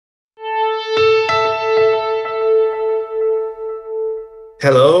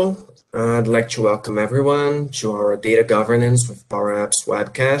Hello, I'd like to welcome everyone to our Data Governance with Power Apps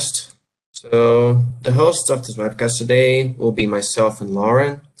webcast. So the hosts of this webcast today will be myself and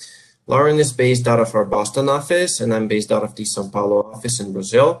Lauren. Lauren is based out of our Boston office and I'm based out of the São Paulo office in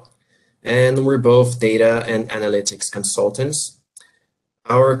Brazil. And we're both data and analytics consultants.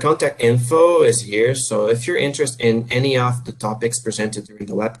 Our contact info is here, so if you're interested in any of the topics presented during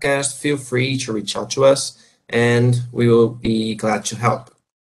the webcast, feel free to reach out to us and we will be glad to help.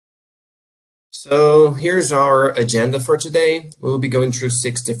 So here's our agenda for today. We'll be going through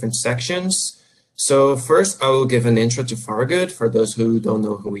 6 different sections. So first, I will give an intro to Thorogood for those who don't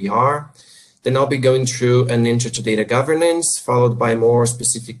know who we are. Then I'll be going through an intro to data governance, followed by more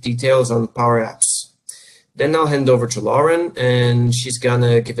specific details on Power Apps. Then I'll hand over to Lauren, and she's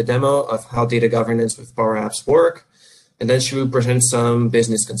gonna give a demo of how data governance with Power Apps work. And then she will present some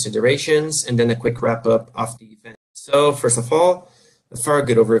business considerations, and then a quick wrap up of the event. So first of all, a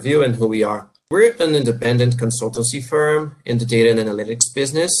Thorogood overview and who we are. We're an independent consultancy firm in the data and analytics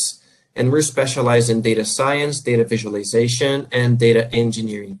business, and we're specialized in data science, data visualization, and data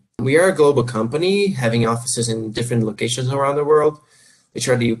engineering. We are a global company having offices in different locations around the world, which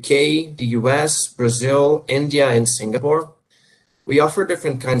are the UK, the US, Brazil, India, and Singapore. We offer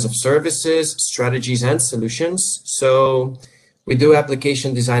different kinds of services, strategies, and solutions. So we do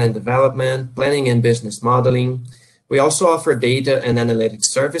application design and development, planning and business modeling. We also offer data and analytics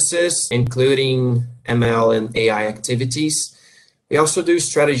services, including ML and AI activities. We also do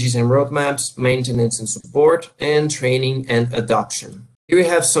strategies and roadmaps, maintenance and support, and training and adoption. Here we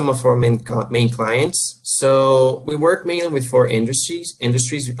have some of our main clients. So we work mainly with 4 industries.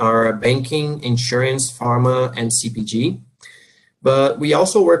 Industries are banking, insurance, pharma, and CPG. But we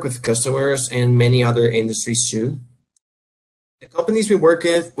also work with customers in many other industries too. The companies we work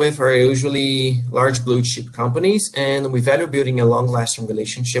with are usually large blue chip companies, and we value building a long-lasting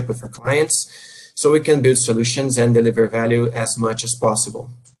relationship with our clients so we can build solutions and deliver value as much as possible.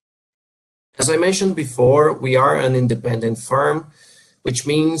 As I mentioned before, we are an independent firm, which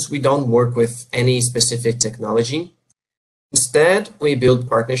means we don't work with any specific technology. Instead, we build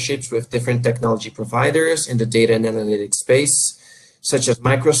partnerships with different technology providers in the data and analytics space, such as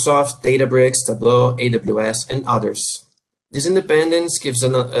Microsoft, Databricks, Tableau, AWS, and others. This independence gives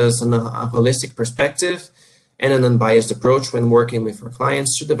us a holistic perspective and an unbiased approach when working with our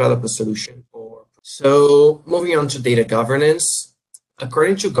clients to develop a solution. So moving on to data governance.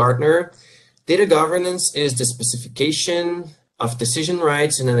 According to Gartner, data governance is the specification of decision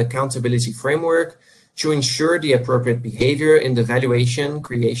rights in an accountability framework to ensure the appropriate behavior in the valuation,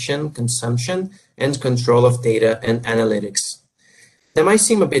 creation, consumption, and control of data and analytics. That might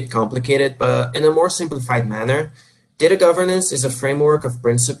seem a bit complicated, but in a more simplified manner, data governance is a framework of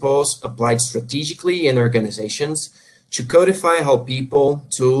principles applied strategically in organizations to codify how people,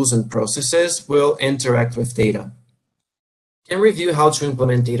 tools, and processes will interact with data. We can review how to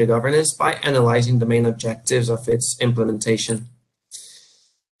implement data governance by analyzing the main objectives of its implementation.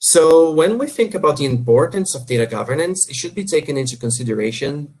 So when we think about the importance of data governance, it should be taken into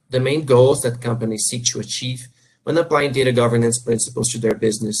consideration the main goals that companies seek to achieve when applying data governance principles to their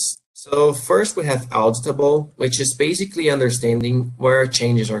business. So first we have auditable, which is basically understanding where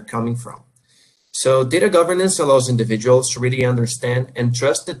changes are coming from. So data governance allows individuals to really understand and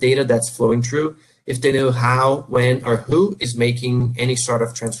trust the data that's flowing through if they know how, when, or who is making any sort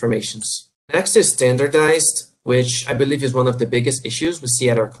of transformations. Next is standardized, which I believe is one of the biggest issues we see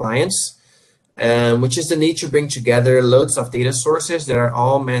at our clients, which is the need to bring together loads of data sources that are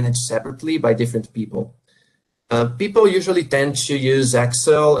all managed separately by different people. People usually tend to use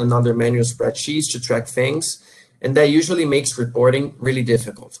Excel and other manual spreadsheets to track things, and that usually makes reporting really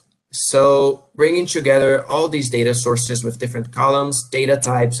difficult. So bringing together all these data sources with different columns, data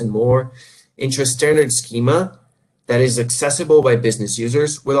types, and more into a standard schema that is accessible by business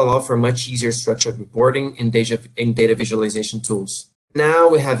users will allow for much easier structured reporting in data visualization tools. Now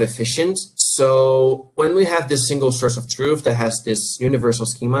we have efficient. So when we have this single source of truth that has this universal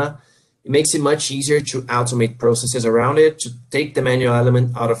schema, it makes it much easier to automate processes around it to take the manual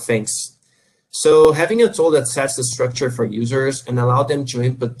element out of things. So having a tool that sets the structure for users and allow them to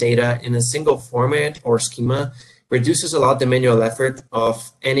input data in a single format or schema reduces a lot the manual effort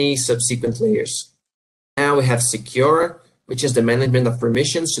of any subsequent layers. Now we have secure, which is the management of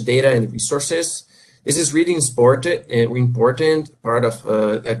permissions to data and resources. This is really important part of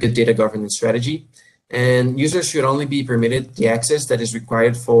a good data governance strategy. And users should only be permitted the access that is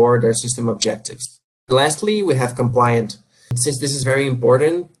required for their system objectives. Lastly, we have compliant. Since this is very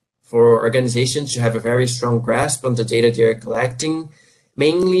important for organizations to have a very strong grasp on the data they are collecting,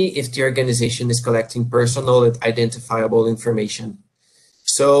 mainly if the organization is collecting personal and identifiable information.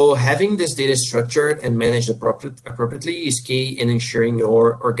 So having this data structured and managed appropriately is key in ensuring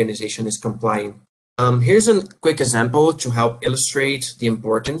your organization is compliant. Here's a quick example to help illustrate the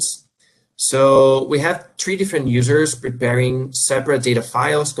importance. So we have 3 different users preparing separate data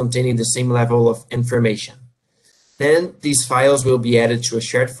files containing the same level of information. Then these files will be added to a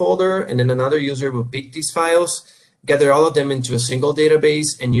shared folder, and then another user will pick these files, gather all of them into a single database,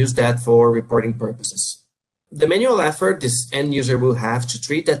 and use that for reporting purposes. The manual effort this end user will have to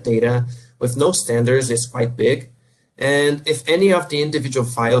treat that data with no standards is quite big. And if any of the individual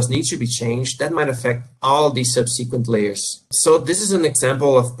files need to be changed, that might affect all the subsequent layers. So this is an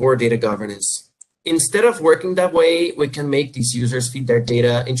example of poor data governance. Instead of working that way, we can make these users feed their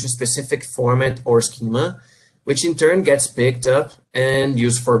data into a specific format or schema, which in turn gets picked up and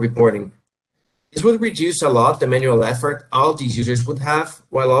used for reporting. This would reduce a lot the manual effort all these users would have,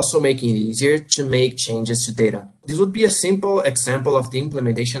 while also making it easier to make changes to data. This would be a simple example of the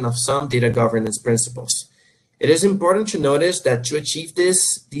implementation of some data governance principles. It is important to notice that to achieve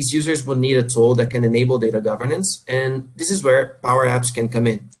this, these users will need a tool that can enable data governance, and this is where Power Apps can come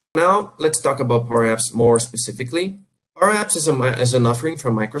in. Now, let's talk about Power Apps more specifically. Power Apps is an offering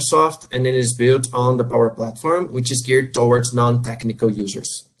from Microsoft, and it is built on the Power Platform, which is geared towards non-technical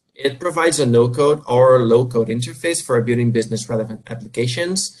users. It provides a no-code or low-code interface for building business-relevant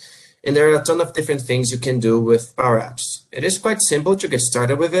applications, and there are a ton of different things you can do with Power Apps. It is quite simple to get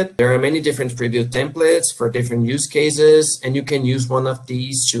started with it. There are many different preview templates for different use cases, and you can use one of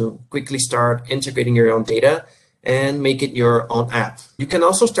these to quickly start integrating your own data and make it your own app. You can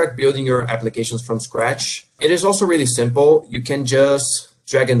also start building your applications from scratch. It is also really simple. You can just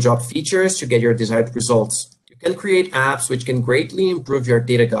drag and drop features to get your desired results. You can create apps which can greatly improve your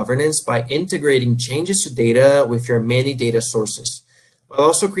data governance by integrating changes to data with your many data sources, while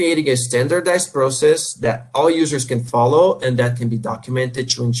also creating a standardized process that all users can follow and that can be documented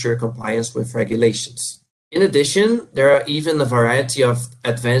to ensure compliance with regulations. In addition, there are even a variety of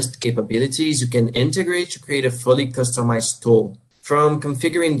advanced capabilities you can integrate to create a fully customized tool, from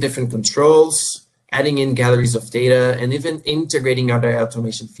configuring different controls, adding in galleries of data, and even integrating other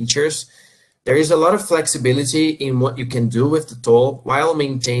automation features. There is a lot of flexibility in what you can do with the tool while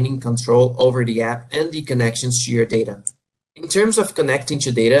maintaining control over the app and the connections to your data. In terms of connecting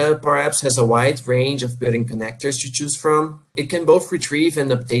to data, Power Apps has a wide range of built-in connectors to choose from. It can both retrieve and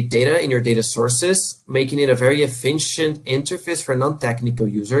update data in your data sources, making it a very efficient interface for non-technical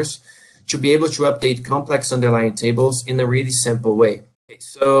users to be able to update complex underlying tables in a really simple way. Okay,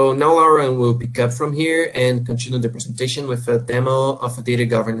 so now Lauren will pick up from here and continue the presentation with a demo of a data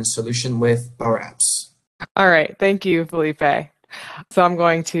governance solution with Power Apps. All right, thank you, Felipe. So I'm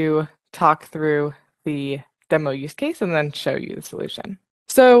going to talk through the demo use case and then show you the solution.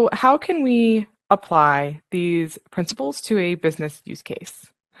 So how can we apply these principles to a business use case?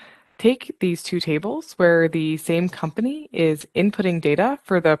 Take these 2 tables where the same company is inputting data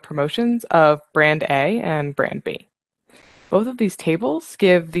for the promotions of brand A and brand B. Both of these tables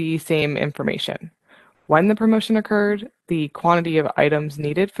give the same information: when the promotion occurred, the quantity of items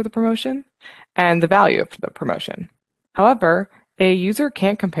needed for the promotion, and the value of the promotion. However, a user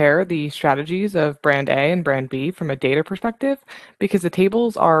can't compare the strategies of brand A and brand B from a data perspective because the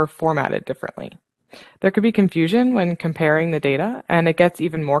tables are formatted differently. There could be confusion when comparing the data, and it gets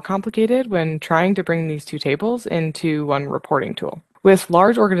even more complicated when trying to bring these 2 tables into one reporting tool. With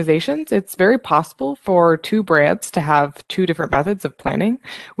large organizations, it's very possible for 2 brands to have 2 different methods of planning,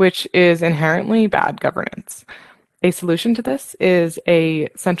 which is inherently bad governance. A solution to this is a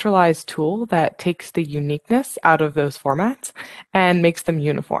centralized tool that takes the uniqueness out of those formats and makes them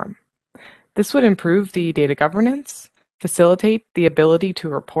uniform. This would improve the data governance, facilitate the ability to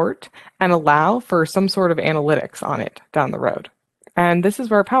report, and allow for some sort of analytics on it down the road. And this is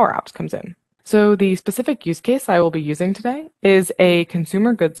where Power Apps comes in. So the specific use case I will be using today is a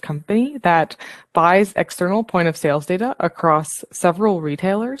consumer goods company that buys external point of sales data across several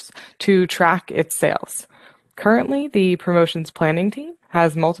retailers to track its sales. Currently, the promotions planning team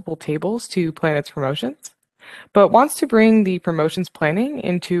has multiple tables to plan its promotions, but wants to bring the promotions planning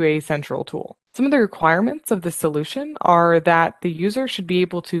into a central tool. Some of the requirements of this solution are that the user should be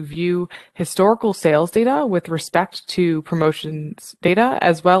able to view historical sales data with respect to promotions data,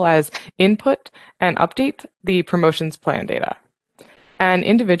 as well as input and update the promotions plan data. An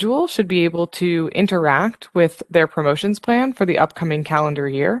individual should be able to interact with their promotions plan for the upcoming calendar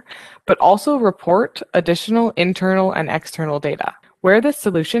year, but also report additional internal and external data. Where this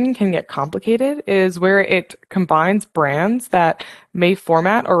solution can get complicated is where it combines brands that may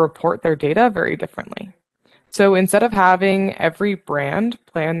format or report their data very differently. So instead of having every brand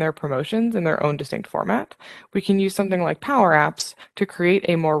plan their promotions in their own distinct format, we can use something like Power Apps to create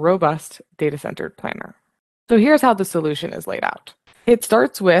a more robust data-centered planner. So here's how the solution is laid out. It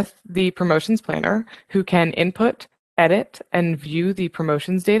starts with the promotions planner who can input, edit, and view the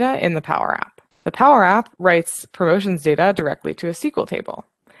promotions data in the Power App. The Power App writes promotions data directly to a SQL table.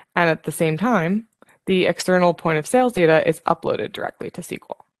 And at the same time, the external point of sales data is uploaded directly to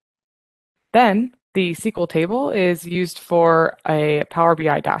SQL. Then the SQL table is used for a Power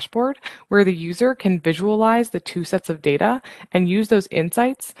BI dashboard where the user can visualize the two sets of data and use those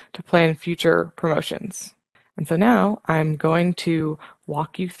insights to plan future promotions. And so now I'm going to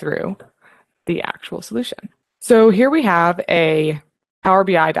walk you through the actual solution. So here we have a Power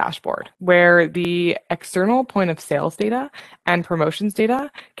BI dashboard where the external point of sales data and promotions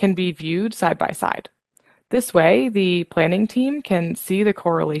data can be viewed side by side. This way, the planning team can see the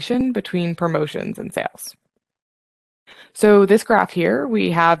correlation between promotions and sales. So this graph here,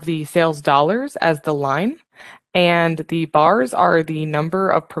 we have the sales dollars as the line, and the bars are the number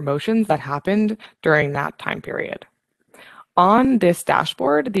of promotions that happened during that time period. On this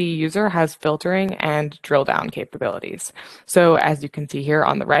dashboard, the user has filtering and drill down capabilities. So as you can see here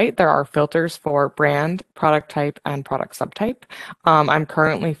on the right, there are filters for brand, product type, and product subtype. I'm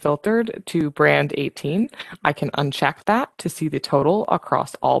currently filtered to brand 18. I can uncheck that to see the total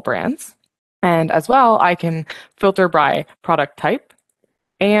across all brands. And as well, I can filter by product type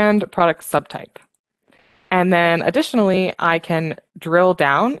and product subtype. And then additionally, I can drill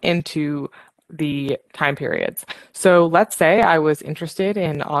down into the time periods. So let's say I was interested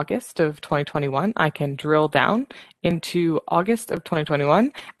in August of 2021. I can drill down into August of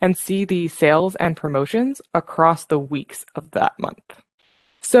 2021 and see the sales and promotions across the weeks of that month.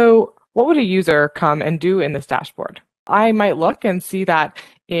 So what would a user come and do in this dashboard? I might look and see that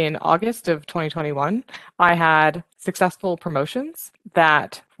in August of 2021, I had successful promotions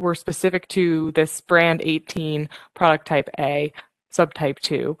that were specific to this brand 18, product type A, subtype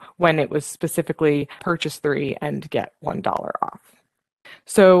 2, when it was specifically purchase 3 and get $1 off.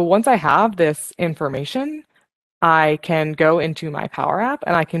 So once I have this information, I can go into my Power App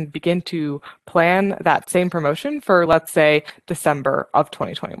and I can begin to plan that same promotion for, let's say, December of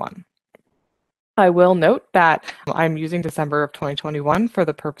 2021. I will note that I'm using December of 2021 for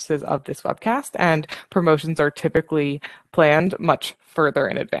the purposes of this webcast, and promotions are typically planned much further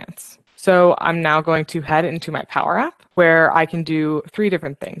in advance. So I'm now going to head into my Power App where I can do 3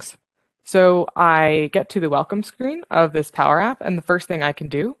 different things. So I get to the welcome screen of this Power App, and the first thing I can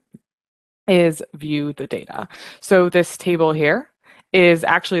do is view the data. So this table here is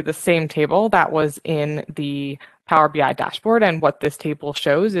actually the same table that was in the Power BI dashboard, and what this table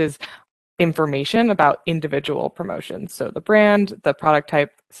shows is information about individual promotions. So the brand, the product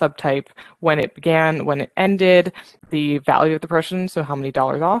type, subtype, when it began, when it ended, the value of the promotion, so how many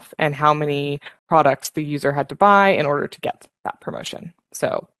dollars off, and how many products the user had to buy in order to get that promotion.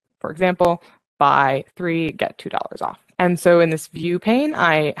 So for example, buy 3, get $2 off. And so in this view pane,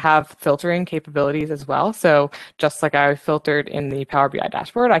 I have filtering capabilities as well. So just like I filtered in the Power BI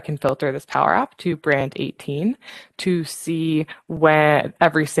dashboard, I can filter this Power App to brand 18 to see when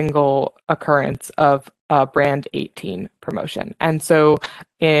every single occurrence of a brand 18 promotion. And so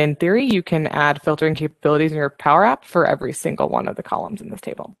in theory, you can add filtering capabilities in your Power App for every single one of the columns in this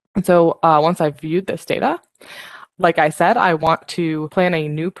table. And so once I've viewed this data, like I said, I want to plan a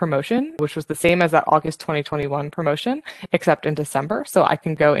new promotion, which was the same as that August 2021 promotion, except in December. So I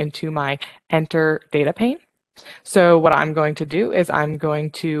can go into my enter data pane. So what I'm going to do is I'm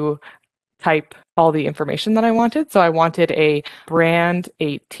going to type all the information that I wanted. So I wanted a brand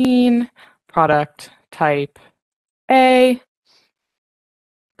 18, product type A,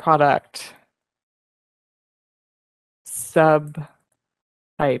 product subtype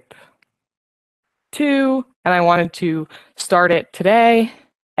 2, and I wanted to start it today,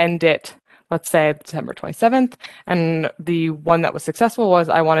 end it, let's say December 27th, and the one that was successful was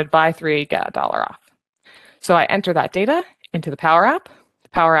I wanted buy 3, get $1 off. So I enter that data into the Power App. The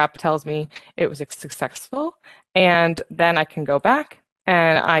Power App tells me it was successful, and then I can go back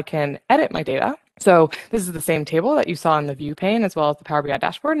and I can edit my data. So this is the same table that you saw in the view pane as well as the Power BI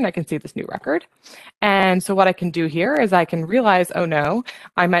dashboard, and I can see this new record. And so what I can do here is I can realize, oh no,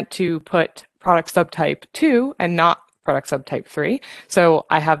 I meant to put product subtype 2 and not product subtype 3. So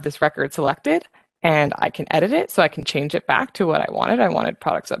I have this record selected and I can edit it. So I can change it back to what I wanted. I wanted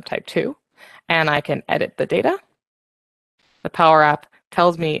product subtype 2, and I can edit the data. The Power App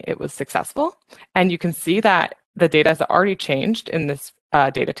tells me it was successful, and you can see that the data has already changed in this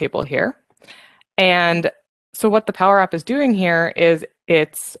data table here. And so what the Power App is doing here is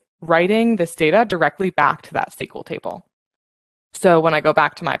it's writing this data directly back to that SQL table. So when I go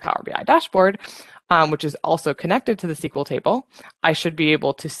back to my Power BI dashboard, which is also connected to the SQL table, I should be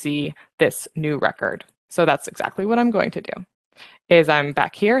able to see this new record. So that's exactly what I'm going to do. Is I'm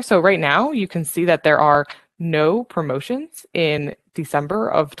back here. So right now you can see that there are no promotions in December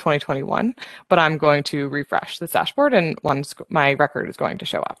of 2021, but I'm going to refresh this dashboard and my record is going to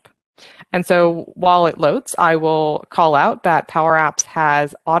show up. And so while it loads, I will call out that Power Apps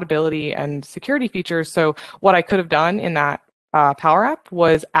has audibility and security features. So what I could have done in that Power App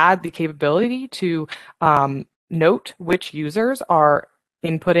was add the capability to note which users are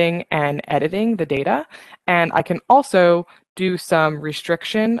inputting and editing the data. And I can also do some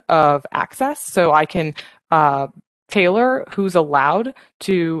restriction of access. So I can tailor who's allowed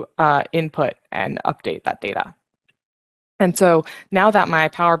to input and update that data. And so now that my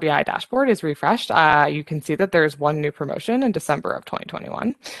Power BI dashboard is refreshed, you can see that there's one new promotion in December of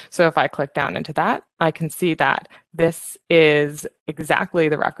 2021. So if I click down into that, I can see that this is exactly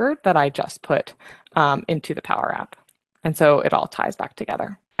the record that I just put into the Power App. And so it all ties back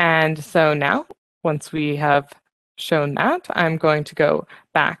together. And so now, once we have shown that, I'm going to go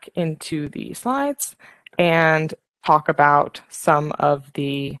back into the slides and talk about some of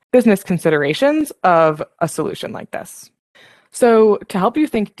the business considerations of a solution like this. So to help you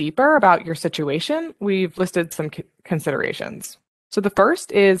think deeper about your situation, we've listed some considerations. So the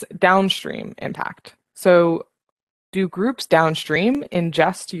first is downstream impact. So do groups downstream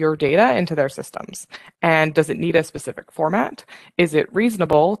ingest your data into their systems? And does it need a specific format? Is it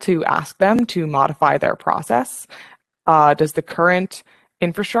reasonable to ask them to modify their process? Does the current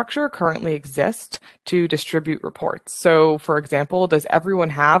infrastructure currently exist to distribute reports? So for example, does everyone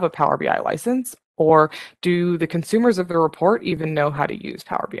have a Power BI license? Or do the consumers of the report even know how to use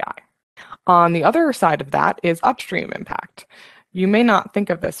Power BI? On the other side of that is upstream impact. You may not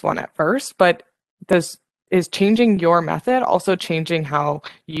think of this one at first, but is changing your method also changing how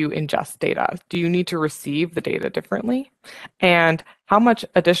you ingest data? Do you need to receive the data differently? And how much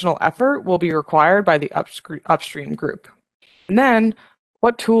additional effort will be required by the upstream group? And then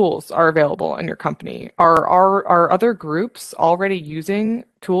what tools are available in your company? Are other groups already using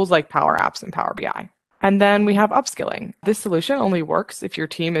tools like Power Apps and Power BI? And then we have upskilling. This solution only works if your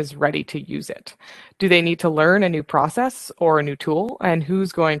team is ready to use it. Do they need to learn a new process or a new tool? And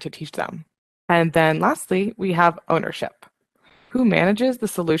who's going to teach them? And then lastly, we have ownership. Who manages the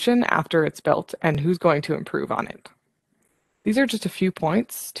solution after it's built and who's going to improve on it? These are just a few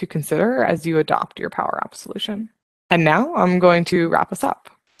points to consider as you adopt your Power Apps solution. And now I'm going to wrap us up.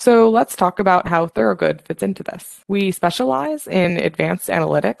 So let's talk about how Thorogood fits into this. We specialize in advanced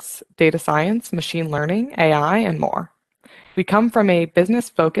analytics, data science, machine learning, AI, and more. We come from a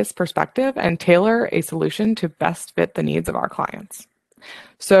business-focused perspective and tailor a solution to best fit the needs of our clients.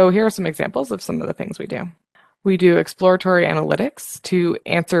 So here are some examples of some of the things we do. We do exploratory analytics to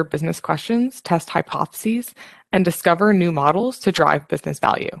answer business questions, test hypotheses, and discover new models to drive business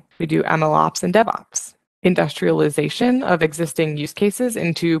value. We do MLOps and DevOps. Industrialization of existing use cases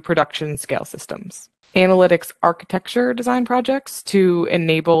into production scale systems. Analytics architecture design projects to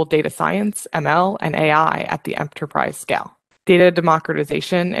enable data science, ML, and AI at the enterprise scale. Data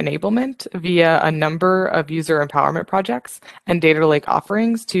democratization enablement via a number of user empowerment projects and data lake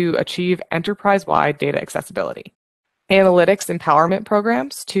offerings to achieve enterprise-wide data accessibility. Analytics empowerment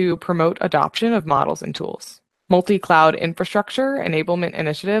programs to promote adoption of models and tools. Multi-cloud infrastructure enablement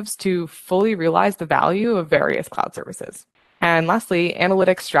initiatives to fully realize the value of various cloud services. And lastly,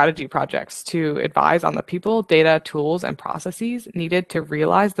 analytics strategy projects to advise on the people, data, tools, and processes needed to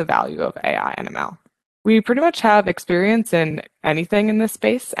realize the value of AI and ML. We pretty much have experience in anything in this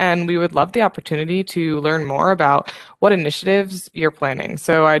space, and we would love the opportunity to learn more about what initiatives you're planning.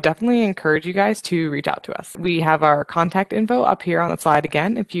 So I definitely encourage you guys to reach out to us. We have our contact info up here on the slide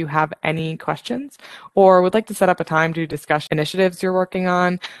again if you have any questions or would like to set up a time to discuss initiatives you're working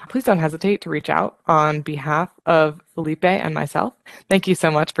on. Please don't hesitate to reach out on behalf of Felipe and myself. Thank you so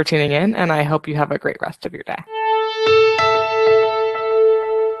much for tuning in, and I hope you have a great rest of your day.